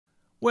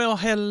Well,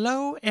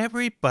 hello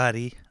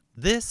everybody.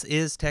 This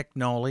is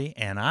TECHNolli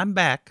and I'm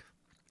back.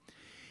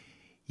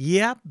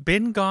 Yep,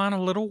 been gone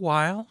a little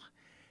while.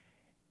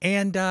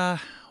 And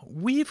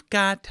we've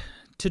got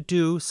to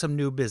do some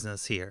new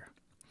business here.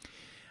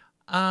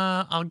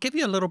 I'll give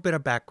you a little bit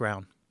of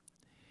background.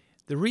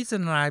 The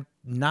reason I've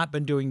not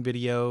been doing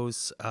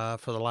videos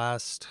for the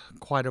last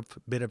quite a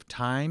bit of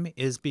time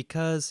is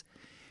because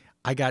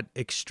I got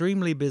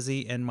extremely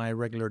busy in my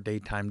regular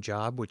daytime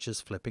job, which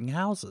is flipping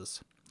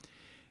houses.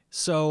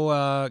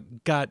 So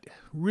got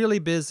really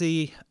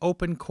busy.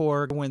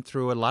 Opencore went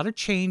through a lot of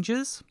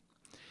changes,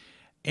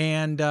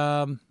 and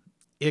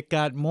it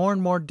got more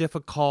and more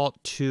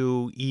difficult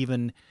to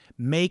even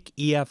make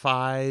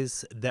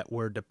EFIs that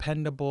were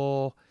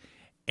dependable,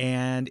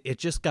 and it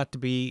just got to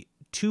be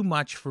too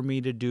much for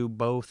me to do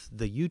both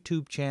the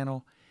YouTube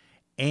channel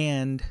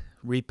and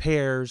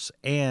repairs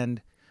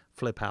and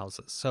flip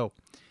houses. So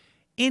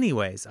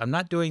anyways, I'm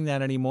not doing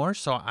that anymore,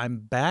 so I'm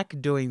back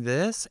doing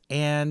this,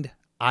 and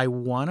I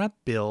want to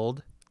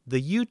build the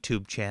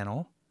YouTube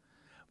channel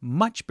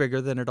much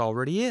bigger than it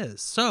already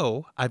is.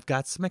 So I've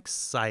got some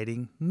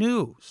exciting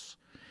news.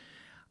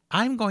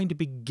 I'm going to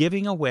be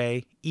giving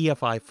away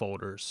EFI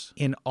folders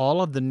in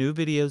all of the new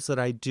videos that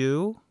I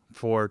do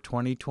for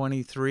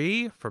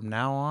 2023 from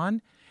now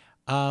on.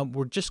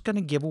 We're just going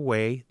to give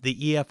away the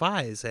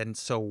EFIs. And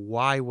so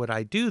why would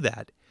I do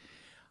that?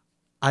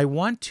 I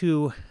want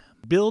to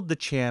build the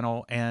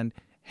channel and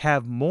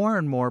have more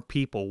and more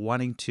people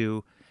wanting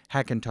to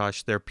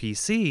Hackintosh their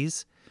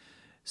PCs.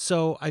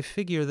 So I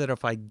figure that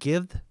if I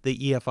give the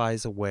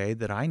EFIs away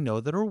that I know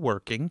that are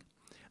working,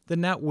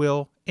 then that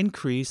will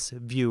increase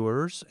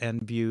viewers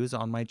and views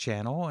on my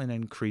channel and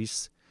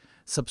increase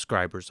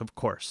subscribers, of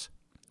course.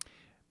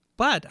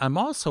 But I'm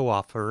also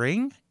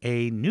offering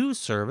a new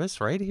service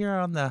right here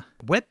on the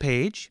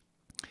webpage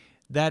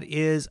that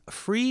is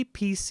free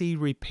PC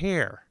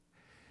repair.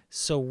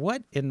 So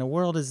what in the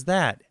world is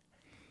that?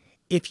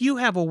 If you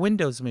have a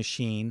Windows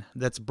machine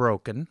that's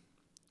broken,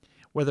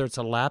 whether it's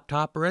a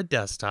laptop or a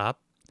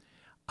desktop,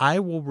 I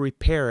will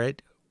repair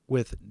it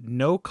with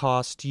no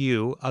cost to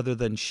you other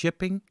than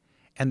shipping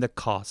and the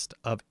cost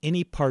of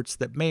any parts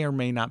that may or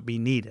may not be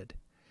needed.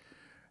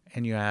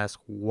 And you ask,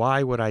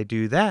 why would I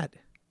do that?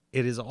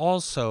 It is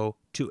also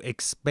to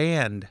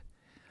expand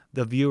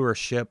the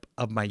viewership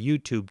of my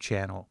YouTube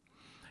channel.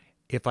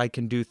 If I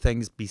can do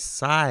things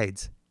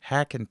besides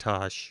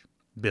Hackintosh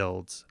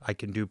builds, I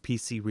can do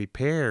PC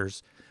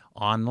repairs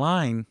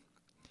online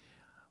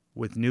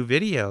with new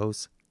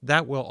videos,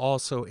 that will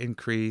also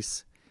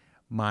increase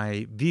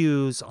my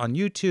views on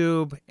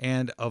YouTube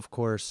and, of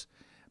course,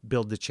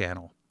 build the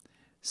channel.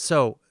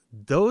 So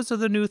those are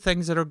the new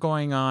things that are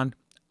going on.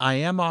 I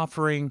am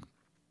offering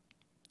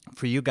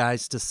for you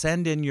guys to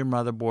send in your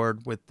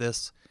motherboard with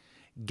this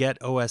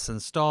Get OS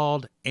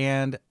installed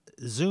and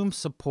Zoom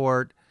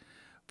support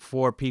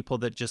for people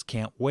that just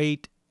can't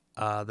wait,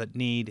 that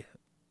need,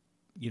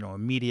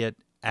 immediate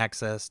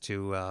access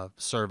to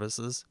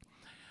services.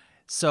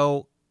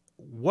 So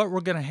what we're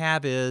going to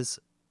have is,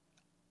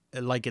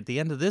 like at the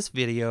end of this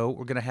video,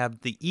 we're going to have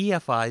the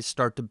EFIs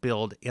start to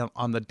build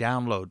on the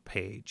download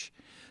page.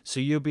 So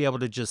you'll be able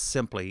to just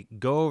simply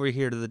go over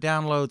here to the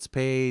downloads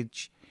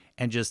page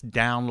and just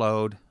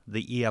download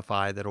the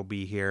EFI that'll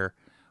be here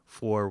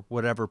for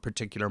whatever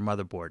particular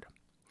motherboard.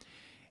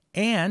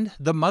 And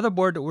the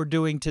motherboard that we're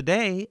doing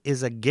today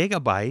is a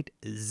Gigabyte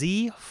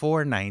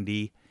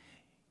Z490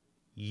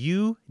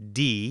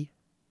 UDAC.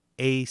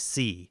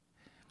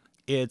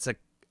 It's a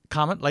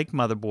Comet Lake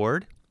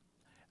motherboard.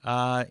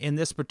 In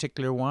this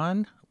particular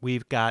one,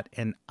 we've got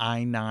an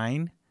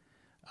i9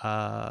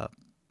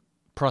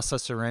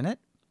 processor in it.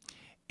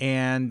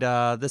 And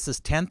this is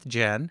 10th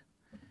gen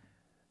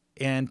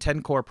and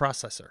 10-core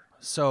processor.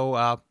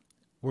 So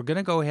we're going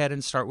to go ahead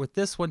and start with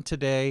this one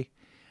today.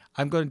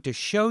 I'm going to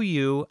show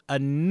you a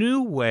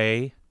new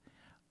way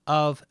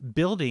of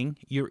building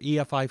your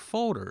EFI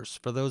folders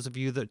for those of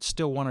you that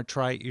still want to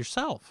try it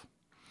yourself.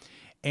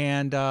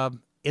 And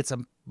it's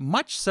a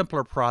much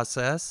simpler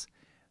process.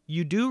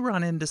 You do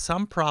run into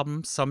some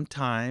problems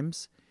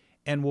sometimes,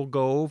 and we'll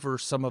go over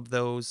some of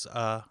those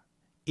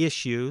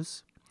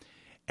issues.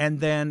 And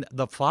then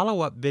the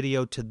follow-up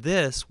video to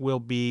this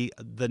will be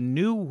the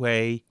new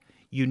way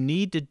you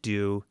need to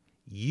do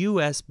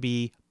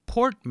USB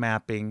port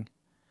mapping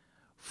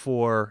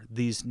for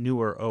these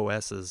newer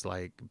OSs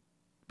like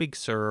Big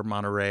Sur,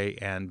 Monterey,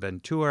 and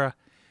Ventura,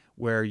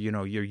 where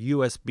your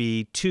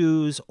USB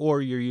 2s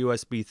or your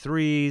USB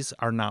 3s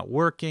are not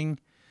working.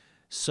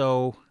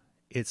 So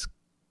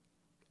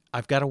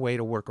I've got a way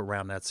to work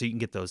around that so you can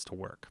get those to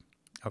work.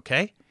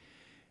 Okay?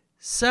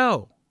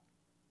 So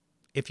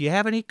if you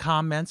have any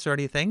comments or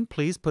anything,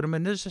 please put them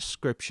in the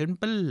description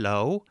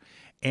below,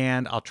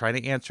 and I'll try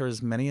to answer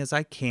as many as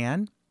I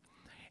can.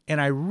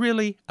 And I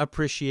really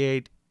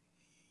appreciate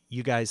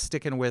you guys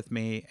sticking with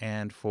me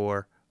and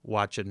for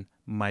watching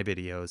my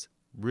videos.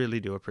 Really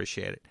do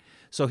appreciate it.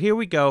 So here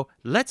we go.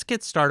 Let's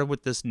get started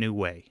with this new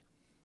way.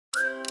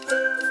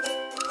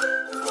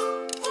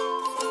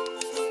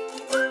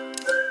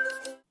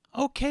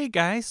 Okay,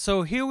 guys,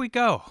 so here we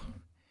go.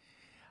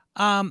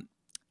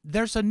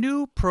 There's a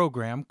new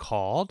program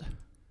called,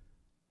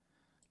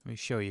 let me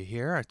show you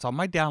here. It's on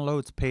my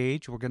downloads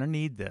page. We're going to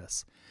need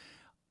this.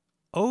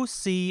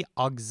 OC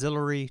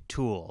Auxiliary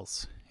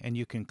Tools. And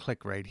you can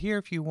click right here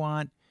if you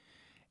want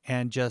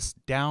and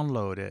just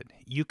download it.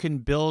 You can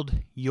build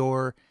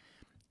your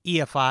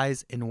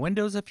EFIs in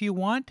Windows if you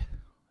want,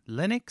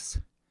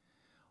 Linux,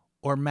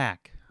 or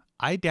Mac.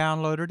 I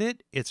downloaded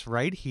it. It's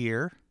right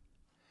here.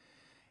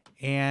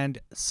 And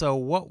so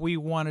what we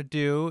want to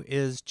do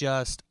is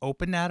just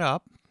open that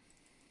up.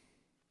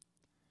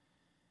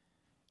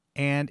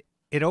 And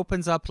it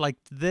opens up like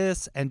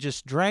this, and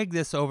just drag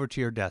this over to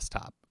your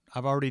desktop.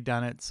 I've already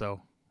done it, so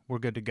we're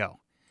good to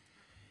go.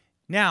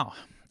 Now,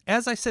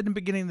 as I said in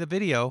the beginning of the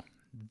video,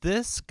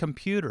 this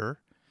computer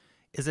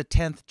is a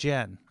 10th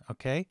gen,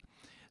 okay?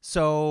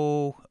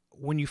 So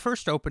when you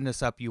first open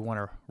this up, you want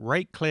to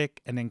right-click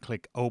and then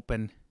click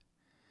Open,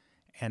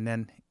 and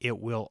then it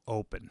will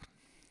open.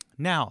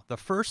 Now, the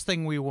first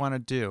thing we want to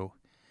do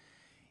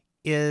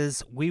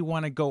is we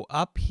want to go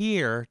up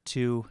here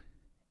to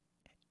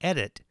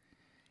Edit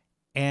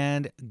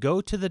and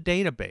go to the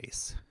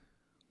database.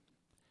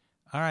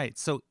 All right,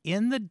 so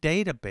in the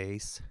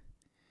database,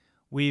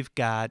 we've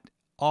got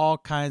all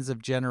kinds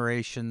of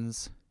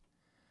generations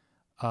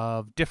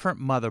of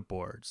different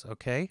motherboards,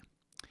 okay?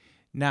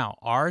 Now,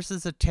 ours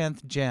is a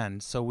 10th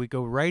gen, so we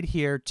go right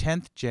here,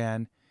 10th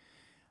gen,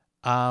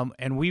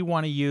 and we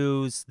want to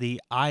use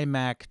the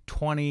iMac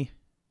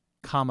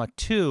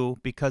 20,2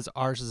 because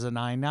ours is an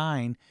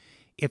i9.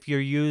 If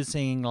you're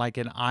using like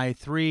an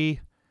i3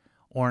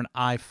 or an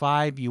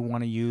i5, you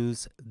want to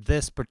use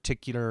this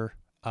particular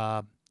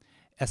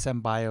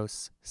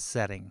SMBIOS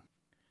setting.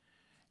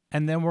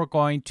 And then we're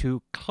going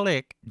to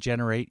click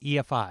Generate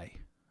EFI,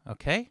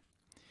 okay?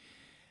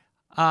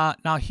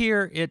 Now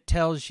here it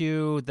tells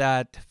you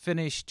that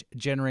finished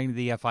generating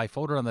the EFI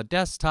folder on the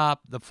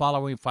desktop. The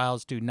following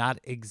files do not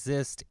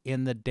exist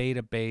in the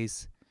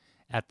database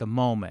at the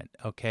moment,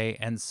 okay?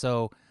 And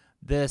so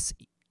this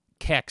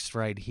kext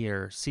right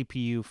here,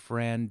 CPU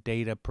friend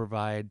data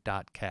provide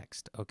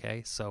 .kext,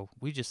 okay? So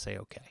we just say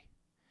okay.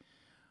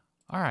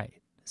 All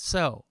right,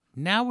 so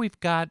now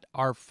we've got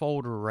our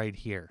folder right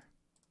here.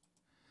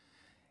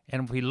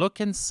 And if we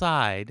look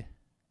inside,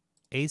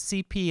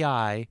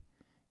 ACPI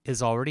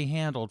is already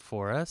handled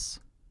for us.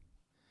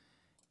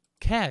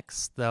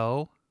 Kext,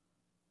 though,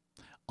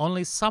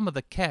 only some of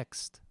the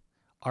kext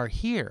are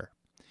here.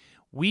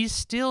 We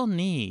still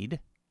need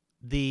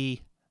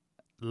the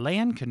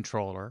LAN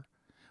controller,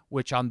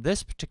 which on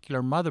this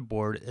particular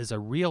motherboard is a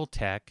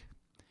Realtek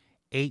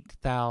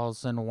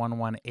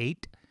 8118.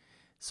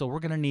 So we're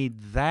going to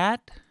need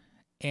that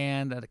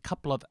and a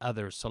couple of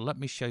others. So let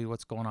me show you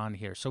what's going on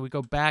here. So we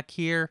go back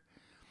here,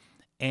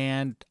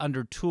 and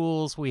under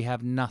Tools, we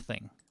have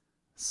nothing.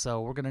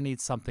 So we're going to need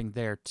something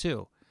there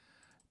too.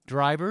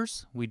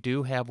 Drivers, we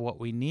do have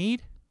what we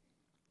need.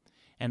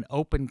 And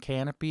Open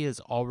Canopy is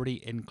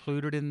already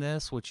included in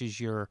this, which is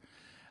your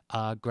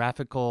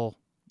graphical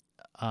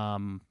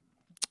boot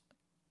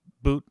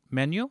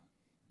menu,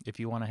 if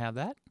you want to have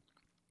that.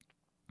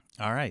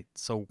 All right,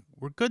 so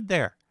we're good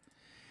there.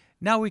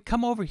 Now we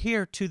come over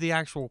here to the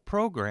actual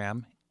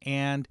program,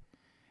 and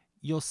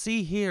you'll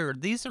see here,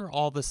 these are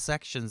all the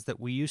sections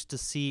that we used to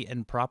see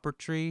in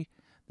Property,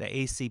 the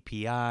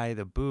ACPI,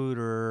 the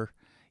booter,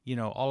 you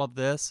know, all of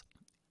this.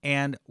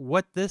 And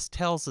what this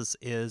tells us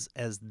is,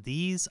 as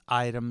these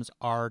items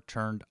are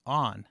turned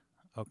on,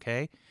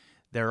 okay,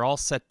 they're all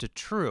set to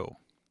true.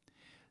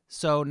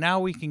 So now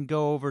we can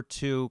go over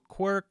to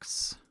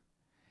Quirks,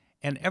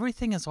 and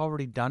everything is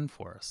already done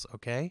for us,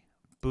 okay?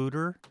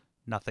 Booter,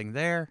 nothing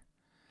there.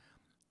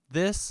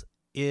 This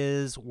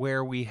is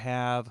where we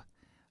have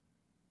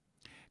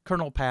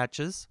kernel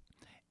patches,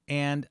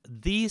 and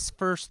these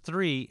first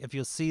three, if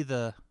you'll see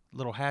the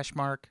little hash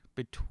mark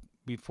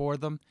before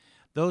them,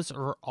 those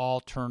are all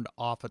turned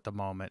off at the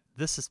moment.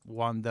 This is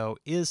one, though,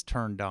 is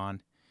turned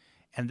on,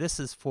 and this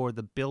is for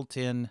the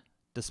built-in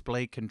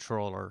display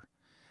controller,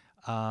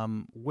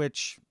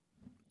 which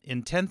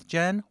in 10th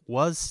gen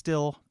was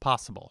still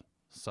possible.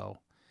 So,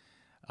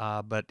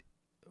 but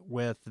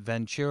with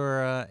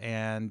Ventura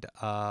and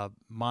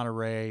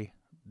Monterey,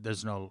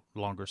 there's no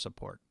longer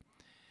support.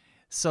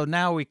 So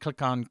now we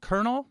click on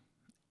kernel,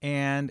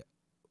 and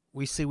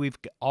we see we've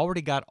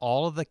already got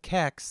all of the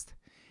kext.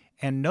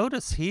 And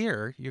notice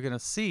here, you're going to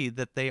see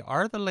that they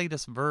are the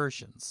latest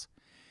versions.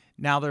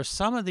 Now, there's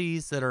some of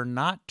these that are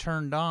not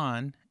turned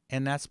on,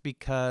 and that's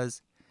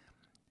because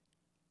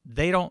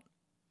they don't,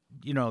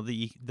 you know,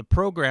 the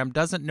program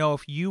doesn't know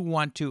if you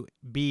want to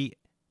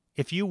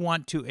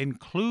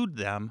include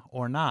them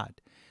or not.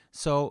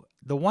 So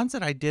the ones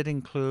that I did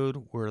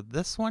include were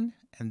this one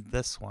and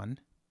this one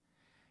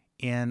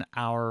in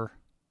our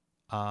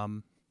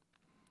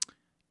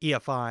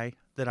EFI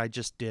that I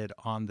just did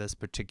on this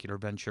particular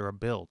Ventura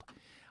build.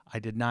 I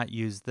did not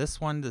use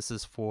this one. This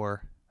is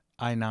for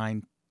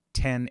i9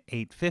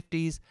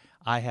 10850s.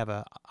 I have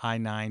a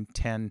i9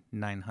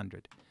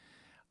 10900.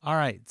 All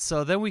right,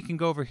 so then we can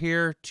go over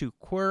here to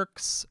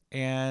Quirks,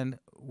 and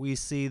we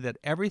see that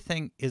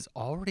everything is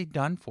already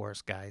done for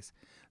us, guys.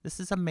 This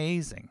is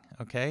amazing,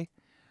 okay?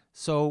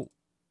 So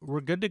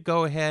we're good to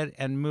go ahead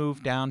and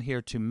move down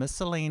here to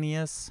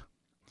miscellaneous.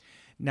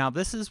 Now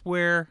this is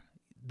where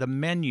the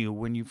menu,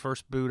 when you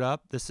first boot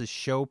up, this is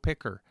show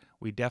picker.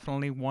 We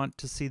definitely want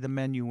to see the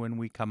menu when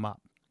we come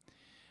up.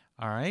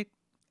 All right,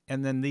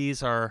 and then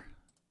these are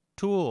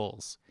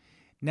tools.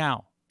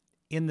 Now,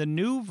 in the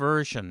new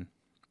version,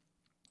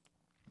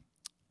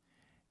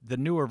 the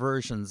newer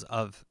versions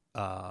of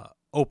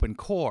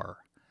Opencore,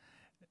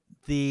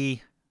 the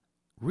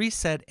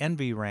reset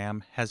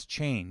NVRAM has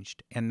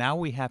changed, and now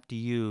we have to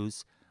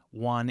use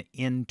one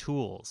in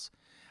tools.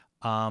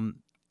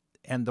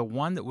 And the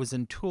one that was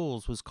in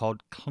tools was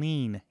called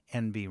clean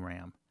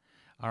NVRAM.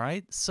 All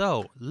right,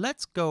 so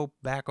let's go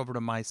back over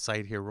to my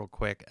site here real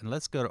quick, and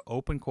let's go to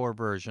Opencore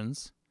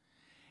versions,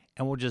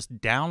 and we'll just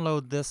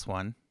download this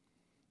one,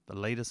 the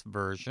latest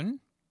version,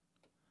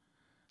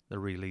 the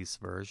release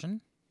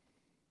version.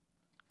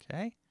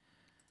 Okay,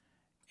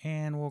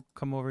 and we'll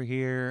come over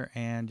here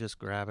and just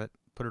grab it,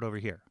 put it over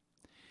here.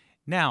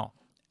 Now,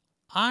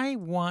 I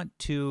want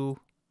to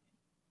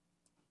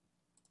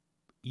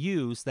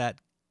use that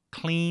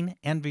clean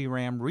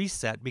NVRAM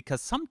reset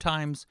because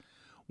sometimes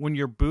when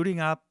you're booting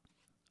up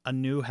a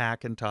new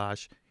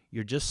Hackintosh,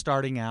 you're just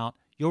starting out,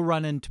 you'll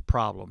run into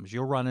problems,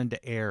 you'll run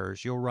into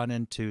errors, you'll run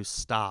into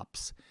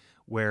stops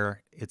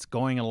where it's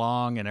going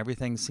along and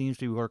everything seems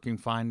to be working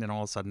fine, then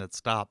all of a sudden it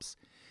stops.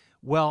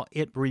 Well,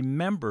 it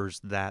remembers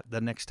that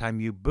the next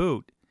time you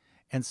boot,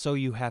 and so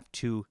you have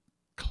to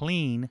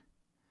clean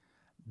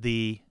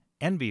the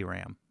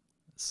NVRAM.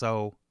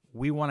 So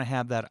we want to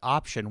have that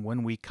option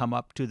when we come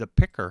up to the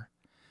picker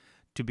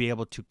to be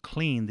able to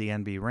clean the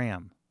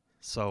NVRAM.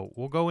 So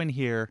we'll go in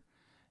here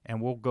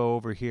and we'll go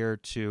over here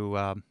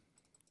to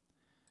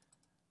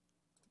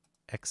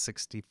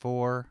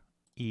x64,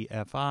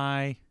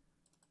 EFI,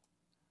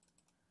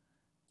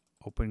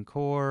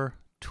 Opencore,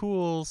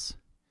 Tools,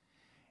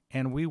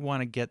 and we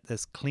want to get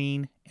this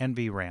clean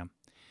NVRAM.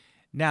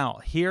 Now,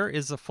 here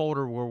is the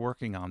folder we're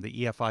working on,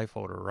 the EFI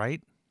folder,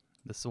 right?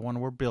 This is the one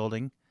we're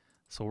building.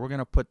 So we're going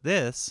to put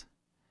this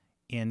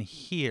in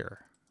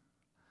here.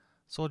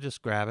 So we'll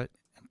just grab it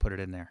and put it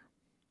in there.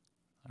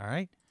 All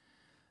right.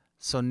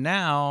 So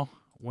now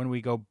when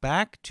we go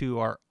back to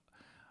our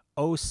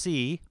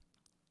OC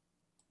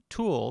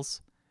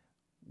tools,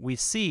 we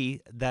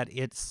see that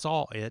it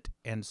saw it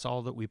and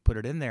saw that we put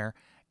it in there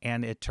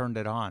and it turned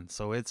it on.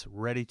 So it's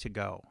ready to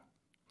go.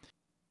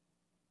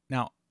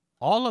 Now,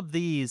 all of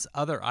these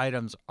other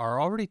items are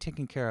already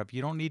taken care of.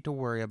 You don't need to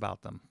worry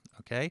about them.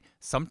 Okay.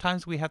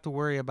 Sometimes we have to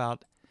worry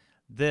about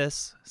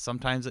this.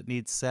 Sometimes it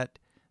needs set.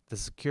 The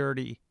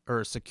security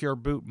or secure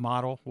boot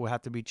model will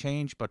have to be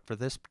changed, but for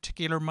this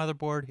particular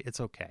motherboard,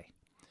 it's okay.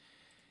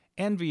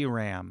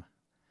 NVRAM.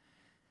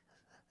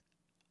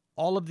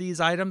 All of these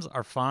items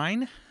are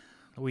fine.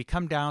 We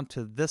come down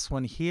to this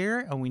one here,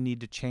 and we need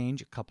to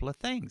change a couple of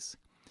things.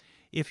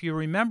 If you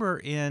remember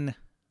in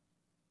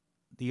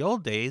the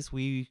old days,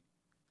 we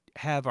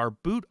have our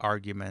boot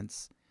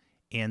arguments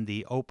in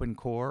the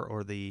Opencore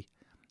or the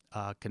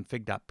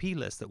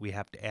config.plist that we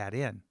have to add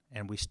in,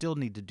 and we still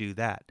need to do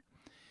that.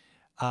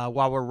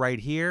 While we're right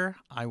here,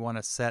 I want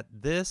to set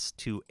this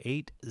to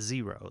 8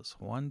 zeros.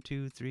 1,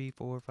 2, 3,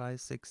 4,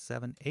 5, 6,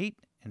 7, 8,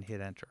 and hit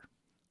enter.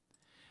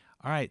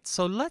 All right,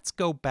 so let's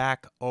go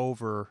back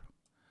over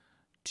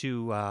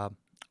to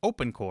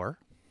Opencore.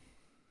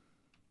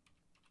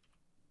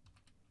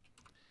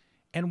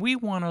 And we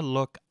want to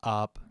look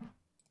up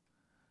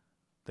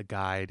the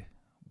guide.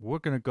 We're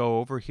going to go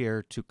over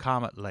here to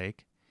Comet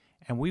Lake,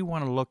 and we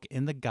want to look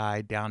in the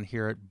guide down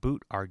here at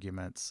boot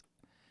arguments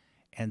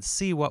and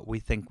see what we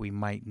think we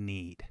might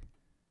need.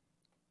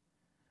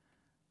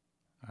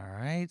 All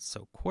right,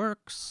 so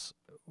quirks.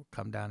 We'll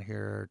come down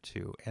here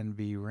to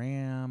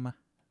NVRAM.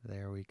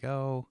 There we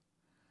go.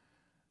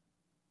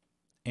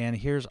 And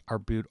here's our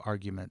boot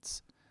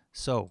arguments.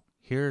 So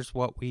here's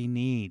what we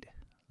need.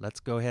 Let's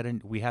go ahead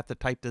and we have to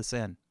type this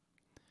in.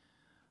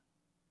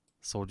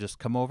 So we'll just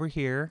come over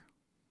here,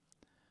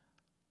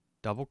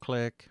 double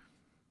click,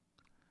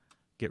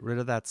 get rid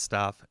of that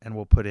stuff, and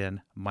we'll put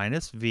in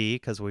 -V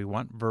because we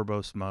want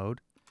verbose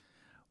mode.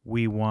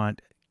 We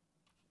want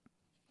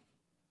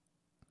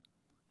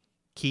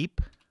keep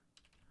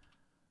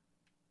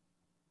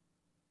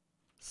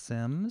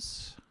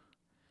sims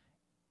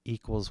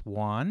equals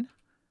 1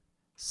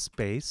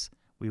 space.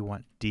 We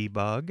want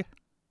debug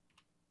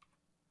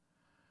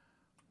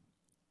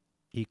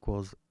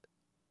equals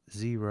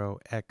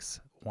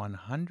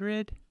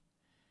 0x100,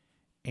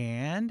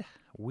 and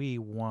we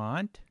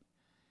want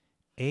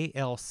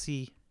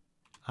ALC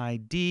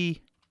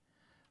ID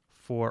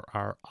for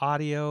our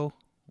audio,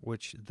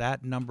 which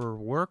that number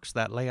works,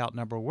 that layout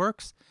number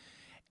works.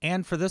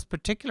 And for this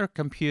particular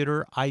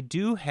computer, I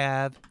do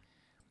have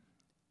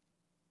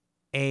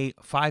a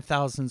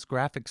 5000s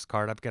graphics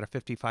card. I've got a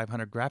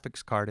 5500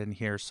 graphics card in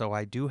here, so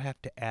I do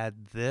have to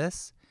add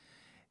this.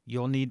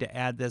 You'll need to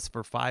add this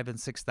for 5,000 and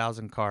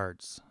 6,000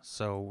 cards.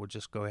 So we'll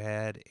just go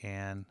ahead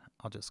and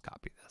I'll just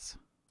copy this.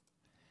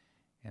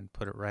 and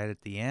put it right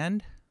at the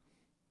end.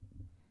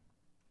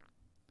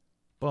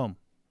 Boom.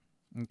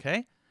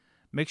 Okay.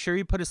 Make sure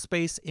you put a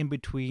space in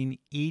between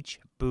each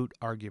boot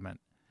argument.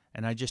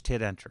 And I just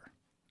hit enter.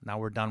 Now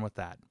we're done with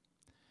that.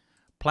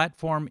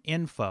 Platform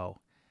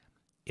info.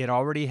 It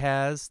already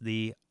has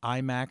the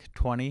iMac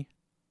 20,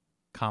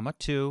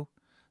 2.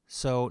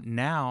 So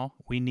now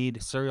we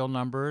need serial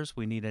numbers.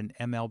 We need an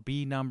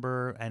MLB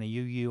number and a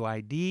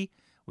UUID.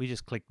 We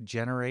just click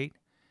generate,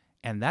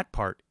 and that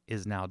part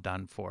is now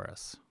done for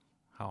us.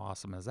 How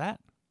awesome is that?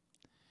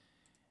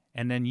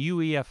 And then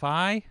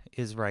UEFI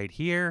is right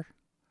here,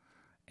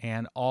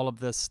 and all of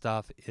this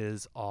stuff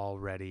is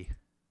already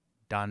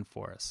done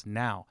for us.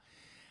 Now,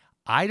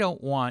 I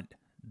don't want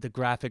the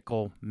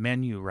graphical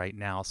menu right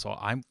now, so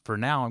for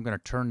now I'm going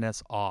to turn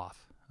this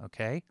off,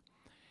 okay?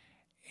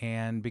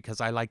 And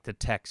because I like the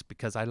text,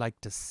 because I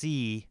like to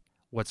see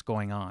what's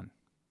going on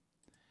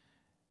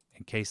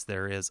in case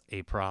there is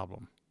a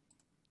problem.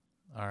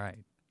 All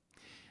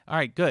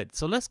right, good.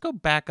 So let's go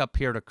back up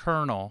here to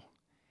kernel,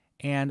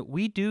 and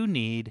we do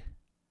need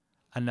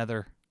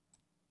another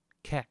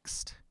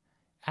kext.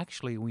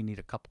 Actually, we need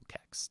a couple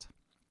kext.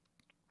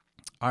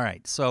 All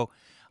right, so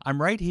I'm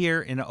right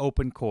here in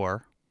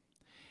Opencore,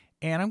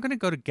 and I'm going to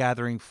go to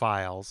gathering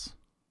files,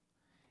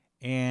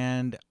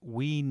 and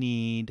we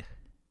need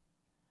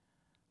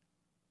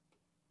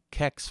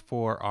kext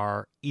for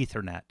our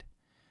Ethernet.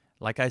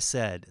 Like I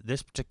said,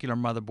 this particular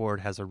motherboard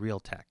has a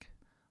Realtek.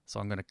 So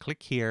I'm going to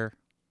click here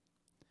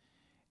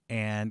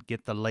and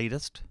get the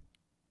latest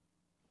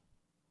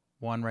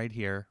one right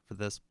here for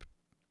this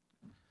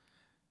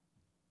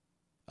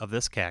of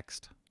this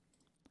kext.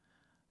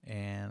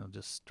 And I'll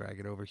just drag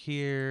it over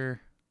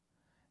here.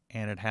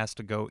 And it has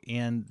to go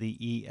in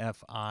the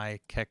EFI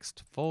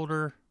kext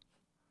folder.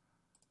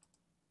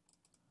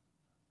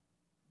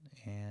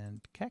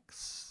 And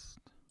kext.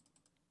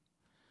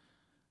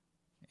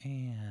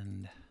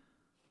 And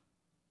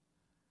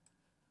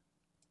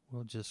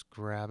we'll just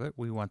grab it.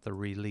 We want the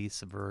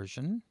release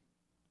version.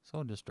 So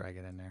I'll just drag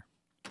it in there.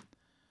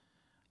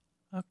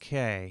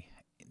 Okay.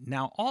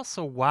 Now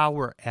also while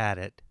we're at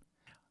it,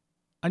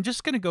 I'm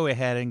just going to go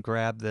ahead and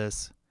grab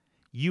this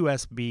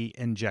USB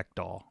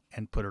injectol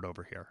and put it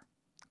over here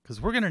because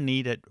we're going to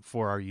need it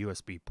for our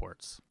USB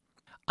ports.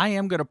 I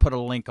am going to put a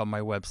link on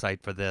my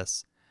website for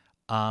this.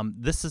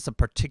 This is a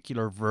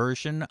particular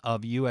version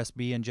of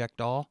USB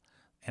injectol,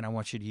 and I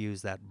want you to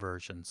use that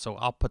version. So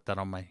I'll put that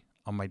on my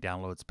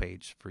downloads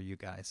page for you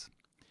guys.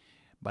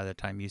 By the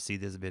time you see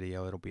this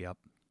video, it'll be up.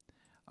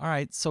 All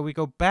right, so we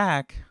go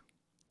back,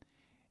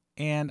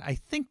 and I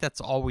think that's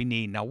all we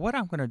need. Now what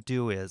I'm going to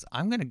do is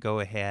I'm going to go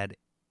ahead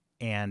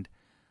and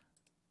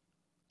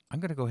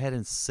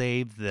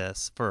save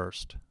this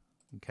first.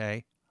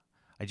 Okay,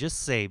 I just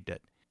saved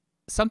it.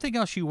 Something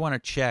else you want to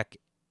check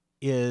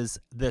is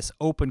this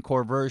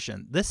Opencore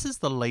version. This is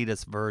the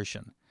latest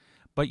version,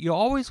 but you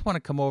always want to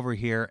come over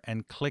here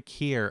and click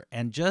here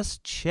and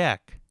just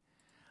check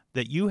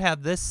that you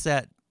have this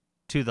set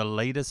to the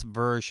latest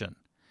version,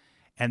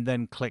 and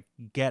then click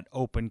Get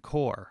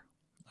Opencore.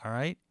 All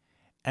right,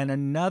 and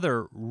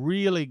another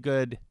really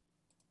good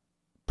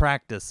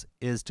practice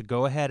is to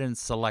go ahead and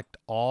select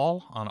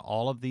all on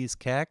all of these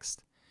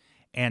kext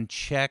and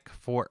check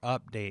for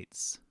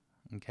updates.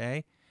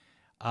 Okay.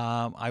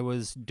 I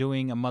was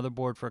doing a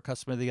motherboard for a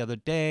customer the other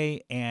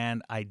day,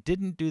 and I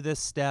didn't do this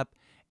step,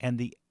 and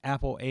the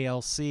Apple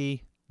ALC,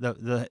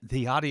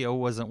 the audio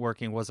wasn't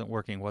working,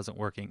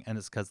 and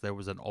it's because there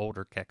was an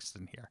older kext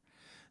in here.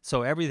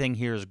 So everything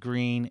here is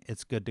green,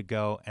 it's good to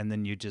go, and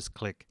then you just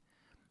click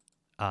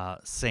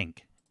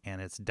sync,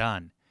 and it's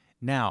done.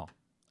 Now,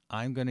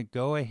 I'm going to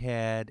go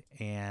ahead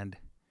and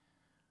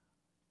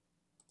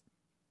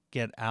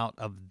get out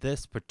of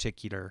this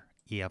particular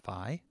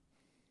EFI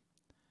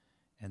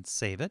and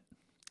save it.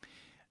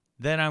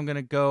 Then I'm going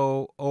to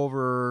go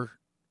over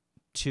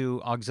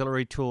to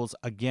auxiliary tools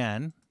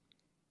again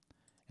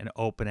and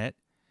open it.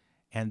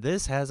 And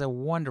this has a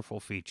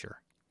wonderful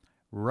feature.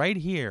 Right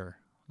here,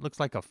 looks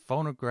like a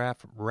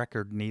phonograph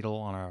record needle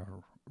on a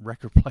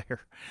record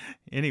player.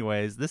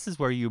 Anyways, this is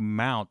where you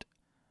mount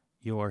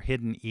your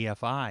hidden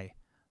EFI.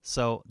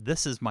 So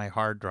this is my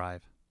hard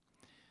drive,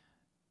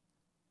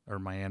 or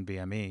my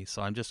NVMe.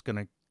 So I'm just going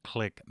to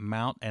click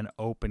Mount and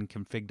Open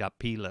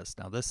config.plist.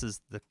 Now this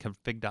is the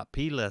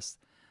config.plist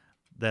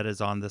that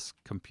is on this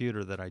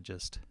computer that I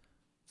just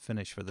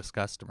finished for this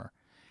customer.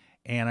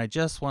 And I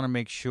just want to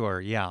make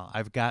sure, yeah,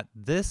 I've got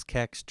this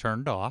kext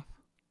turned off,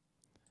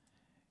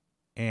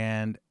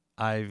 and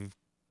am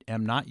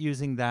not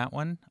using that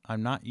one.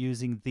 I'm not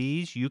using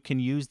these. You can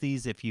use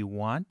these if you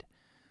want.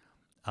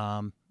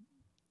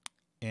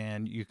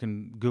 And you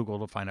can Google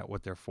to find out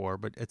what they're for,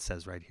 but it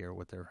says right here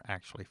what they're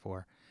actually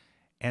for.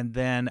 And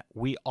then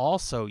we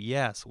also,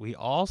 yes, we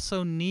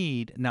also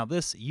need, now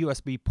this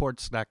USB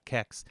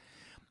ports.kext,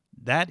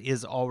 that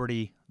is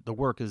already, the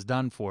work is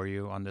done for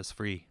you on this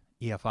free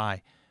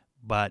EFI,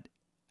 but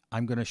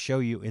I'm going to show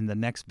you in the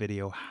next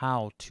video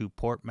how to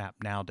port map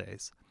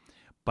nowadays.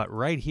 But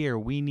right here,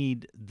 we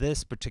need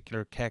this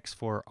particular kext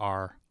for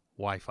our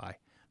Wi-Fi.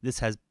 This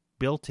has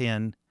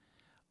built-in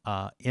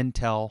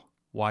Intel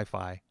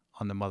Wi-Fi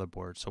on the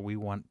motherboard. So we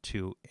want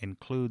to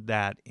include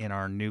that in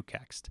our new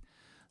text.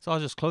 So I'll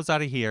just close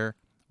out of here.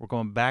 We're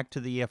going back to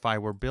the EFI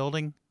we're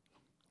building.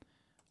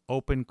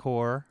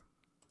 Opencore.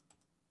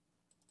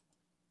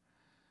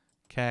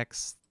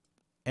 Kex.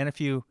 And if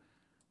you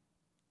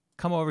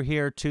come over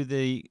here to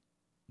the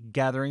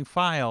gathering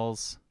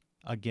files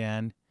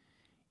again,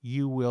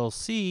 you will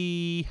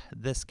see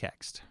this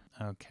text.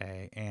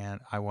 Okay, and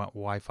I want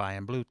Wi-Fi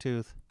and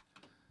Bluetooth.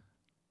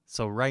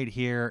 So right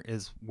here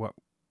is what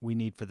we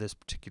need for this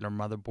particular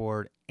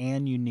motherboard,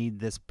 and you need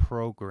this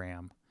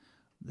program.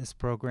 This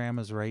program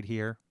is right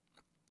here,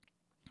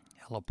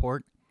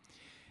 HelloPort.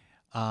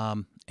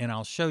 And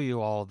I'll show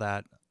you all of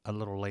that a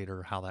little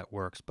later, how that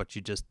works. But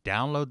you just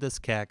download this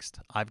text.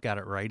 I've got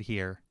it right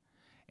here,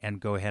 and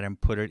go ahead and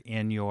put it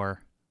in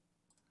your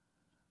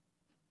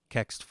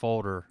text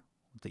folder,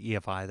 the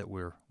EFI that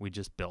we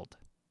just built.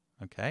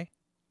 Okay.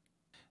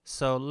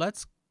 So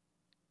let's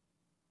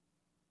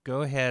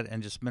go ahead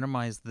and just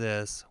minimize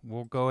this.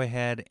 We'll go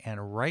ahead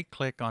and right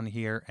click on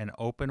here and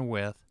open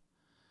with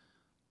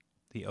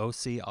the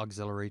OC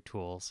auxiliary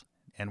tools.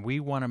 And we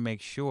want to make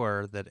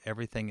sure that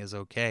everything is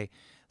okay.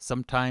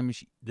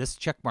 Sometimes this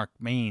check mark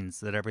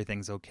means that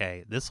everything's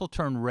okay. This will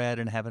turn red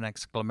and have an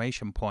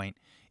exclamation point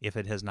if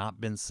it has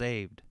not been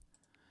saved.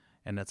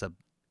 And that's a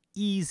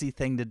easy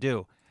thing to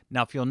do.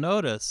 Now, if you'll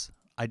notice,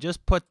 I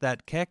just put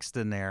that text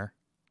in there,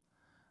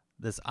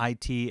 this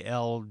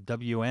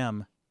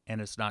ITLWM, and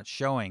it's not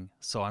showing.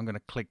 So I'm going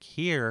to click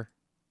here,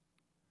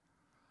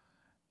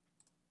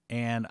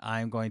 and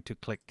I'm going to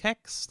click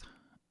text,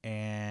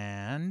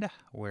 and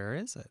where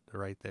is it?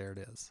 Right there it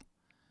is.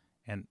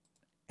 And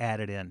add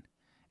it in,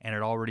 and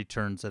it already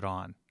turns it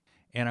on.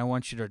 And I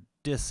want you to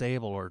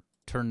disable or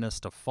turn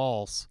this to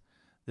false,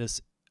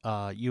 this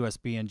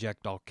USB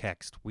inject all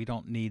text. We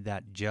don't need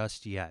that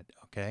just yet,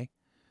 okay?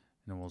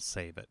 And we'll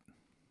save it.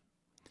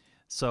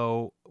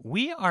 So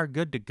we are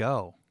good to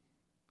go.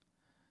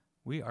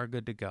 We are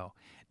good to go.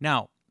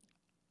 Now,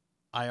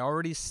 I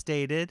already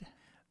stated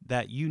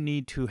that you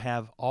need to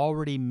have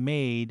already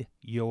made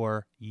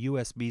your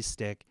USB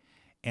stick,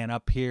 and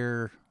up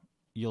here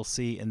you'll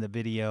see in the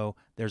video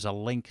there's a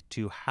link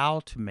to how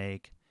to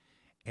make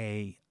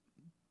a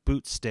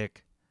boot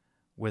stick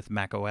with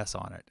macOS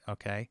on it,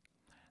 okay?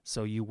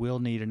 So you will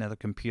need another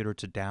computer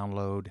to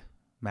download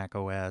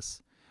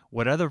macOS.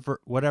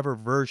 Whatever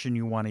version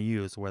you want to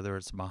use, whether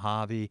it's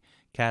Mojave,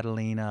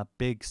 Catalina,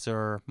 Big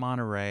Sur,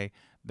 Monterey,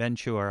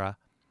 Ventura,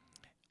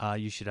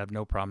 you should have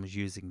no problems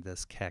using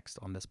this text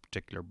on this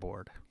particular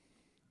board.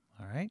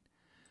 All right.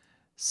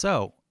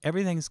 So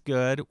everything's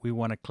good. We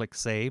want to click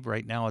save.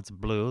 Right now it's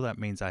blue. That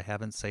means I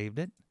haven't saved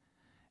it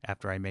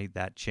after I made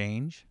that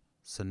change.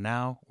 So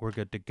now we're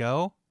good to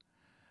go.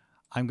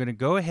 I'm going to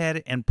go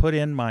ahead and put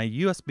in my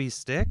USB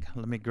stick.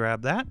 Let me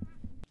grab that.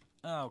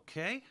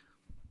 Okay.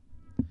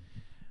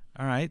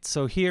 All right,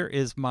 so here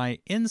is my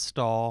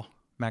install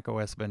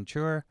macOS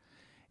Ventura,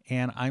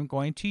 and I'm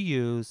going to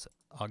use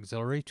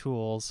auxiliary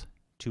tools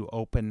to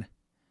open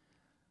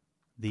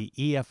the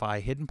EFI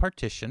hidden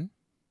partition.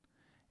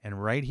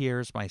 And right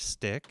here is my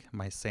stick,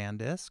 my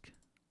SanDisk,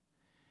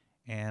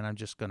 and I'm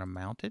just going to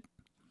mount it,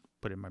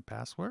 put in my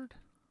password.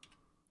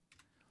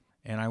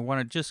 And I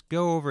want to just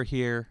go over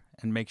here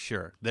and make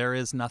sure there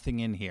is nothing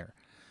in here.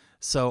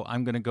 So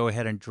I'm going to go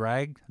ahead and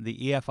drag the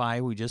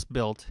EFI we just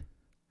built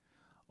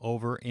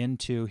over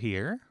into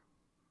here,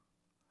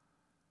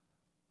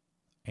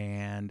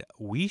 and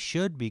we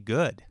should be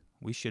good.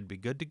 We should be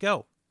good to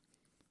go.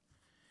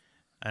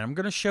 And I'm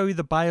going to show you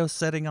the BIOS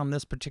setting on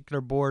this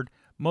particular board.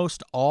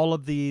 Most all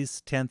of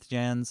these 10th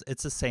gens,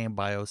 it's the same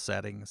BIOS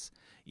settings,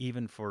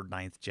 even for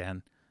 9th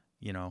gen,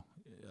 you know,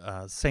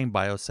 same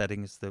BIOS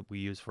settings that we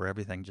use for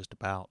everything just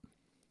about.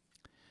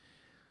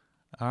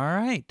 All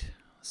right,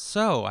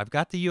 so I've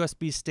got the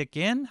USB stick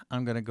in.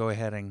 I'm going to go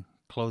ahead and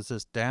close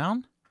this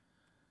down.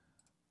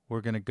 We're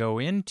going to go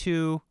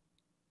into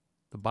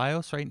the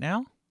BIOS right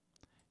now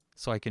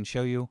so I can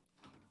show you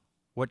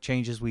what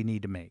changes we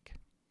need to make.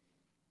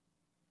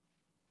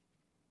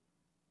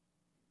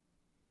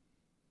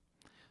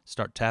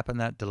 Start tapping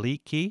that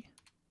delete key.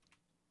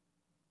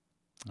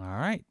 All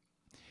right.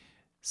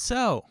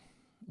 So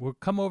we'll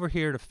come over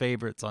here to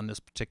favorites on this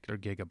particular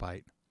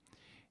gigabyte.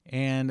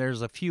 And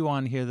there's a few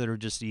on here that are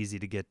just easy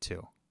to get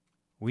to.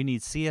 We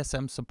need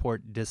CSM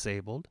support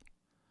disabled.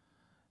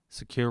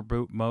 Secure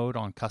boot mode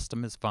on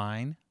custom is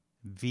fine.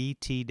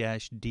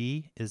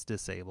 VT-D is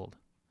disabled.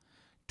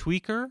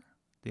 Tweaker,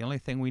 the only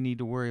thing we need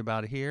to worry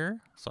about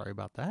here, sorry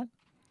about that,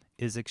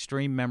 is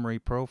extreme memory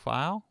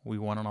profile. We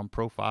want it on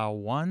profile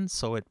 1,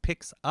 so it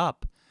picks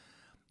up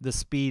the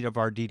speed of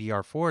our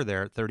DDR4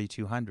 there at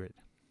 3200.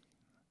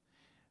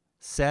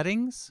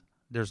 Settings,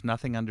 there's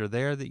nothing under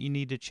there that you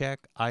need to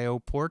check. I/O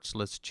ports,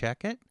 let's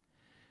check it.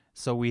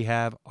 So we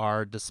have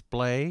our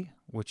display,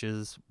 which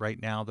is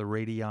right now the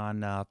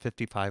Radeon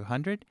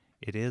 5500.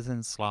 It is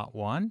in slot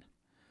 1.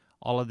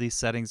 All of these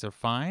settings are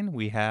fine.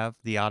 We have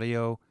the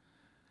audio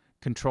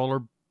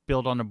controller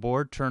built on the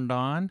board turned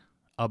on.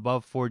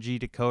 Above 4G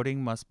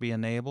decoding must be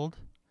enabled.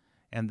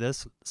 and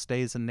this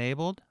stays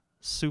enabled.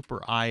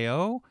 Super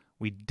I/O,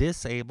 we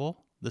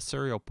disable the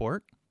serial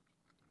port.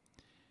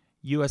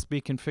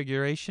 USB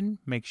configuration,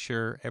 make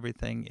sure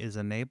everything is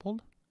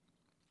enabled.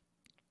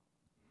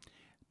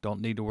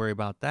 Don't need to worry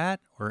about that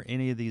or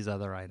any of these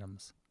other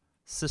items.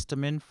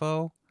 System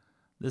info,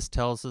 this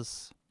tells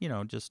us,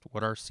 just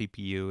what our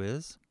CPU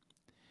is.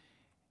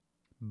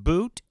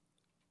 Boot,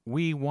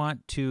 we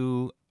want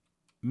to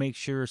make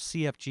sure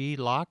CFG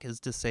lock is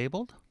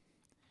disabled.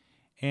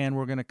 And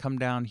we're going to come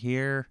down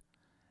here,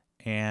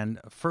 and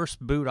first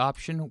boot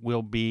option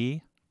will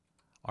be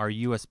our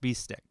USB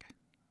stick.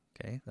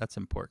 Okay, that's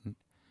important.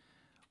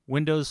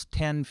 Windows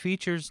 10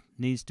 features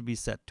needs to be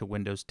set to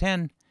Windows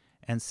 10,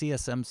 and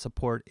CSM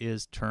support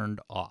is turned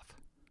off.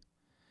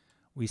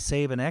 We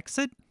save and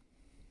exit,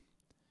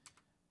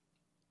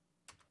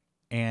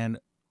 and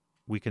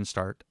we can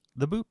start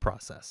the boot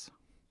process.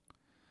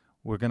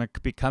 We're going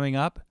to be coming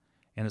up,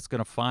 and it's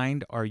going to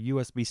find our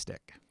USB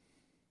stick.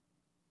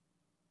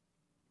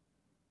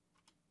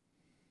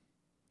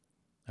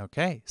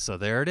 Okay, so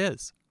there it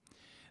is.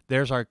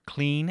 There's our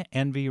clean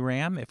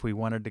NVRAM if we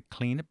wanted to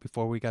clean it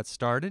before we got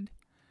started.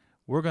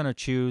 We're going to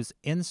choose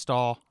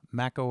Install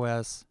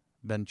macOS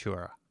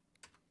Ventura.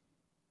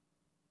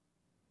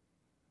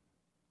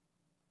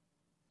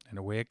 And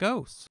away it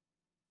goes.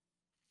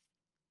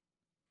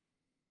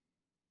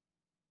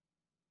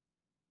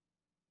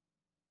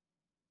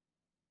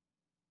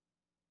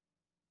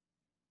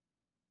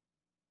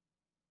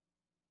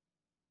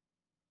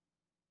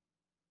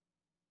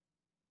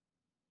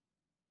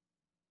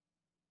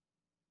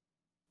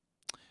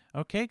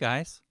 Okay,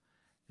 guys,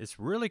 it's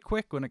really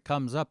quick when it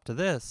comes up to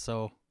this,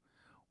 so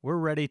we're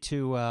ready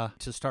to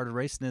start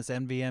erasing this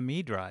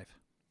NVMe drive.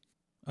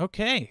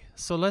 Okay,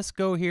 so let's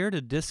go here to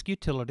Disk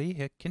Utility,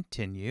 hit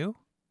Continue,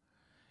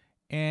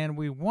 and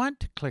we want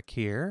to click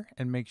here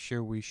and make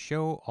sure we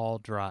show all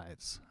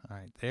drives. All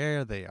right,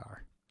 there they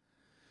are.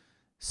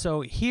 So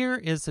here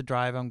is the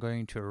drive I'm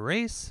going to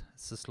erase.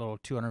 It's this little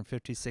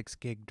 256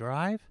 gig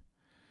drive.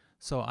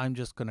 So I'm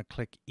just going to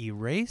click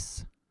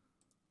Erase.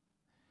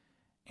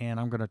 And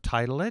I'm going to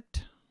title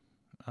it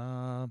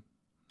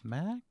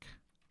Mac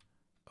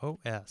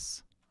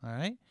OS. All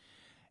right.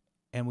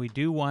 And we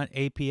do want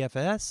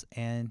APFS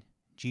and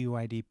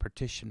GUID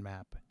partition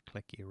map.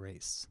 Click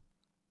Erase.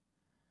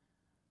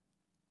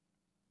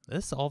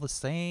 This is all the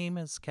same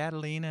as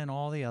Catalina and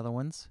all the other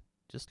ones.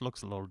 Just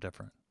looks a little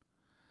different.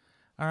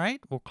 All right.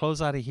 We'll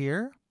close out of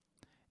here.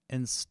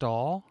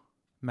 Install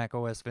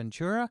macOS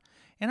Ventura.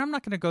 And I'm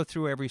not going to go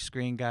through every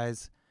screen,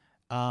 guys.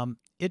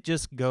 It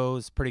just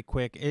goes pretty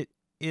quick.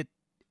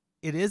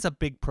 It is a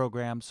big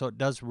program, so it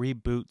does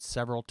reboot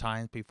several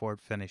times before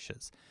it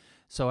finishes.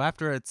 So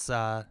after it's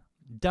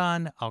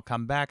done, I'll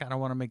come back. I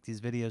don't want to make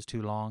these videos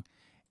too long,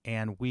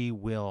 and we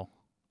will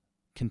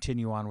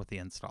continue on with the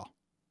install.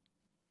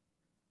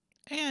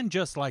 And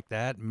just like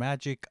that,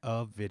 magic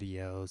of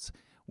videos,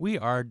 we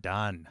are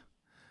done.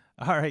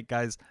 All right,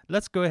 guys,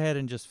 let's go ahead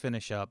and just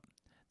finish up.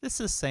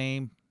 This is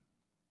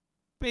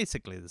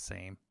basically the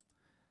same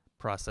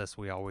process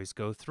we always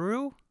go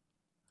through.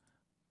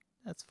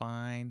 That's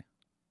fine.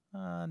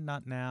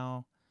 Not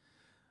now.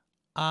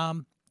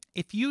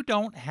 If you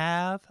don't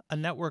have a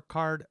network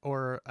card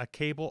or a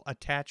cable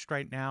attached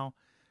right now,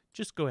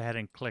 just go ahead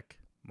and click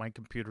 "My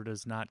computer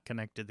does not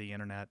connect to the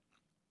internet."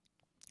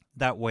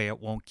 That way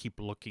it won't keep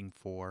looking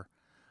for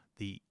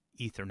the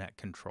Ethernet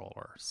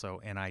controller.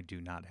 So, and I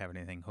do not have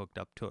anything hooked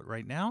up to it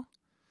right now.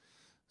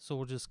 So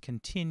we'll just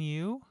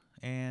continue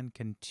and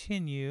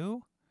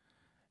continue.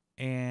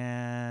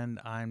 And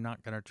I'm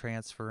not going to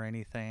transfer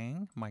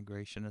anything.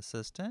 Migration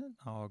Assistant,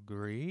 I'll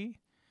agree,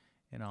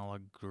 and I'll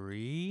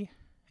agree.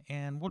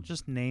 And we'll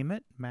just name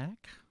it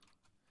Mac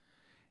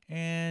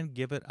and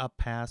give it a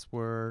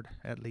password,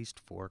 at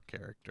least 4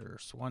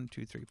 characters. 1,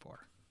 2, 3, 4.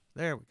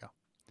 There we go.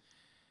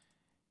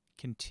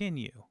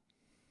 Continue.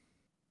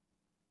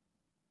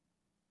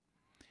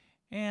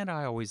 And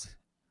I always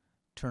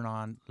turn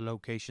on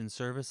location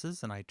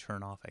services and I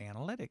turn off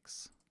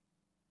analytics.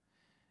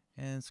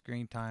 And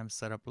screen time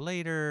set up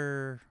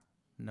later.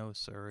 No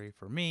sorry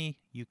for me.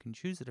 You can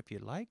choose it if you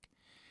like.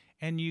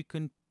 And you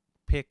can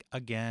pick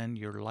again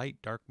your light,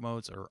 dark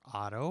modes, or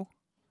auto.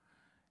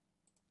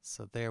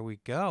 So there we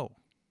go.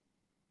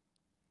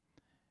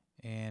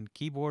 And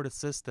keyboard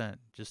assistant,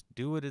 just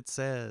do what it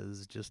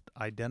says. Just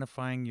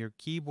identifying your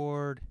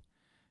keyboard.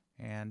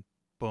 And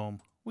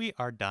boom, we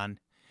are done.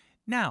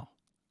 Now,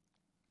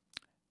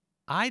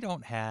 I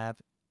don't have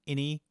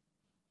any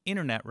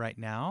internet right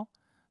now.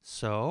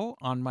 So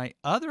on my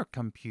other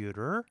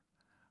computer,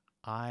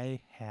 I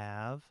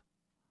have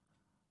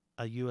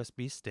a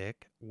USB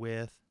stick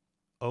with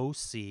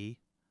OC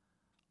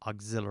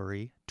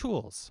auxiliary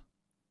tools.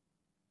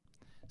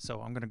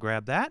 So I'm going to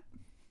grab that.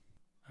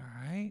 All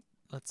right,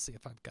 let's see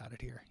if I've got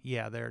it here.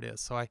 Yeah, there it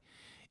is. So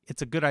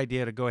it's a good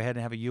idea to go ahead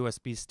and have a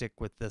USB stick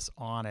with this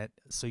on it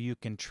so you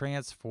can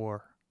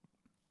transfer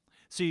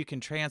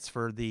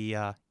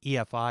the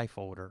EFI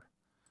folder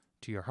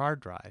to your hard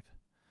drive.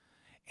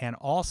 And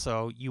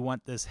also, you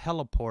want this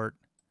heliport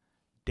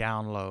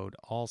download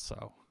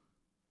also.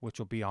 which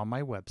will be on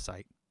my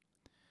website.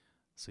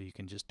 So you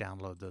can just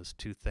download those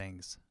two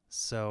things.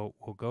 So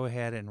we'll go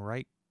ahead and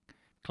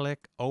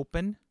right-click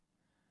Open,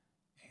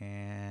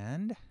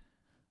 and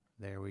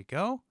there we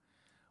go.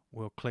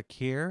 We'll click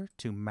here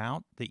to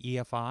mount the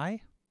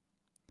EFI,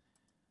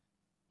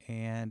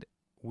 and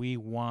we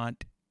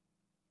want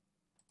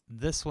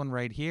this one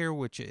right here,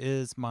 which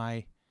is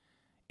my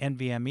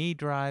NVMe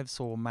drive,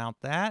 so we'll mount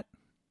that.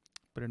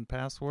 Put in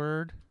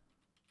password,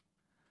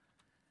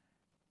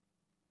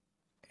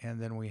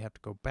 and then we have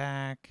to go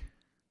back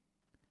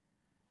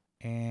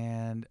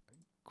and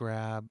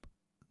grab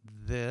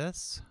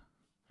this,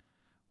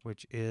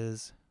 which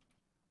is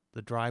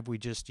the drive we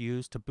just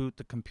used to boot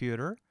the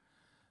computer.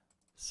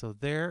 So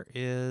there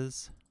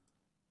is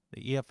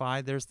the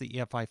EFI. There's the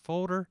EFI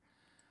folder.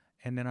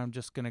 And then I'm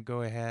just going to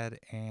go ahead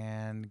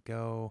and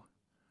go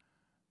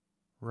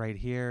right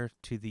here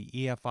to the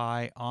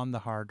EFI on the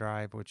hard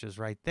drive, which is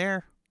right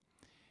there,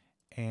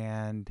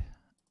 and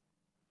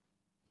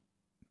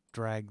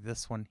drag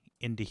this one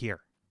into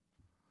here.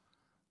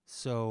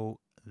 So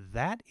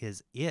that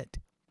is it.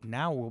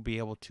 Now we'll be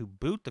able to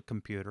boot the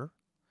computer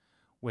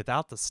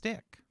without the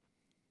stick.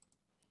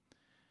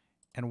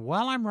 And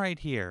while I'm right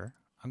here,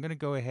 I'm going to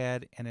go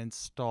ahead and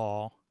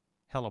install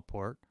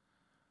Heliport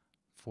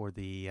for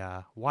the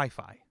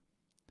Wi-Fi.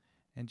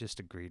 And just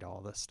agree to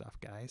all this stuff,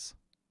 guys.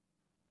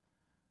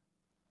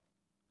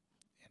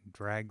 And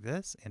drag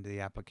this into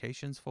the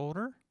applications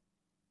folder.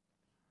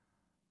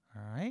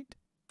 All right,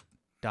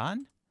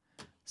 done.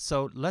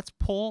 So let's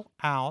pull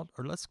out,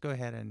 or let's go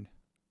ahead and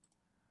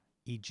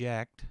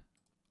eject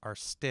our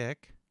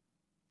stick.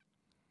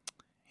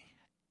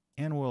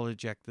 And we'll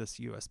eject this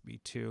USB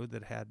 2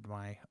 that had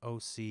my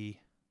OC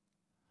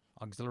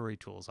auxiliary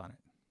tools on it.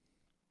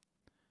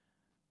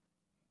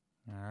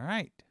 All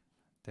right,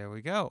 there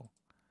we go.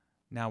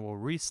 Now we'll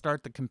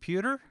restart the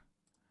computer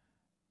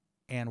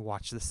and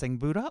watch this thing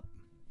boot up.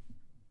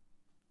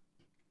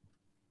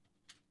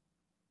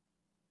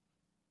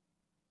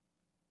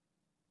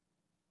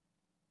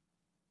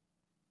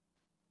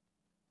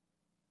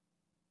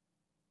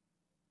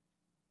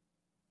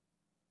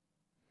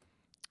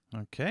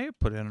 Okay,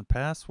 put in a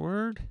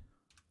password,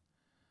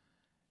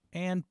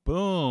 and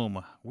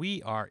boom,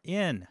 we are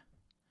in.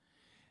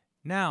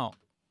 Now,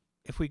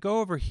 if we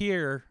go over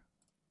here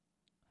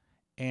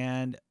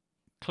and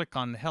click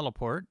on the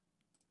Heliport,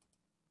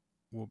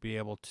 we'll be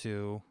able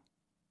to,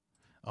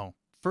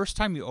 first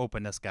time you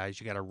open this, guys,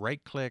 you got to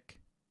right click,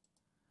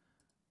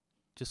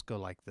 just go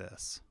like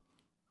this.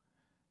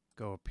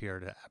 Go up here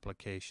to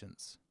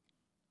applications,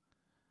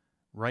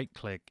 right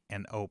click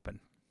and open,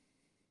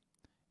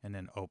 and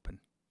then open.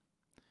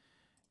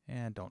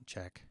 And don't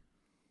check.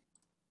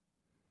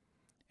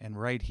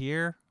 And right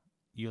here,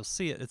 you'll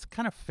see it. It's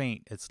kind of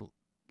faint. It's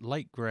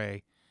light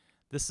gray.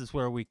 This is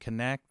where we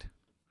connect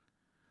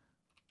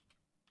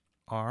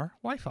our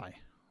Wi-Fi.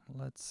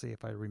 Let's see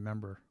if I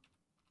remember.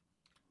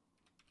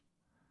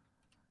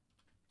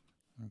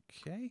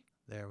 Okay,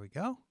 there we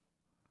go.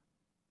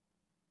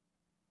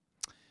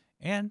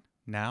 And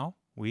now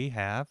we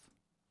have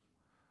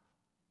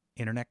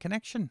internet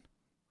connection.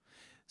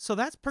 So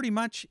that's pretty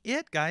much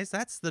it, guys.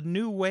 That's the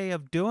new way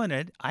of doing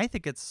it. I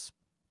think it's,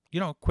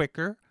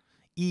 quicker,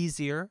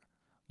 easier.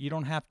 You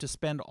don't have to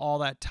spend all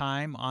that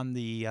time on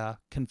the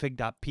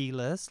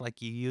config.plist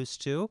like you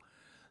used to.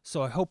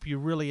 So I hope you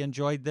really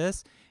enjoyed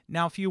this.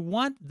 Now, if you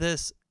want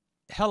this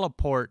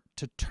Heliport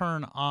to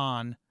turn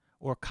on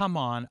or come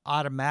on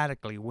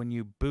automatically when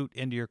you boot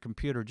into your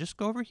computer, just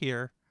go over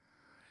here.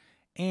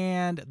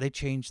 And they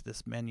changed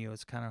this menu.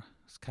 It's kind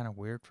of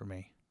weird for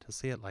me to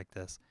see it like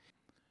this.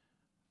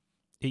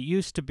 It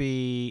used to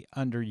be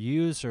under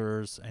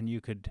users and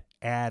you could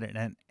add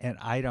an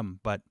item,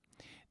 but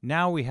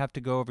now we have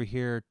to go over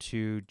here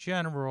to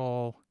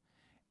general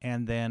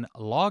and then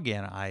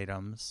login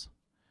items,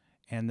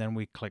 and then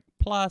we click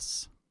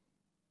plus,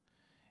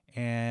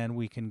 and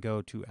we can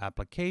go to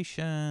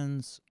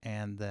applications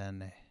and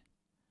then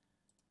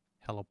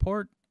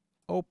Heliport,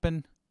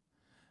 open.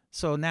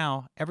 So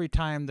now every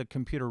time the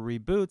computer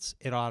reboots,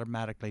 it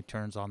automatically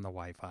turns on the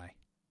Wi-Fi.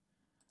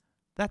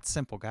 That's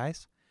simple,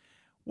 guys.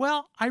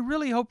 Well, I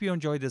really hope you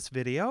enjoyed this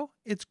video.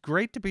 It's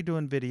great to be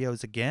doing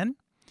videos again.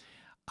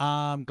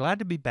 I'm glad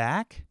to be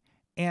back.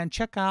 And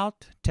check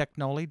out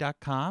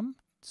TECHNolli.com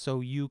so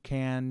you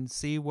can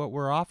see what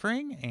we're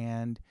offering,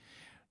 and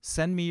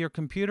send me your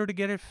computer to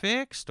get it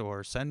fixed,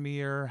 or send me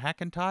your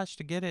Hackintosh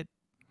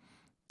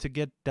to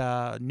get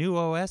new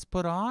OS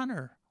put on,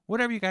 or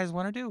whatever you guys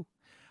want to do.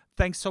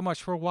 Thanks so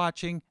much for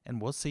watching, and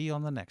we'll see you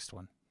on the next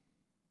one.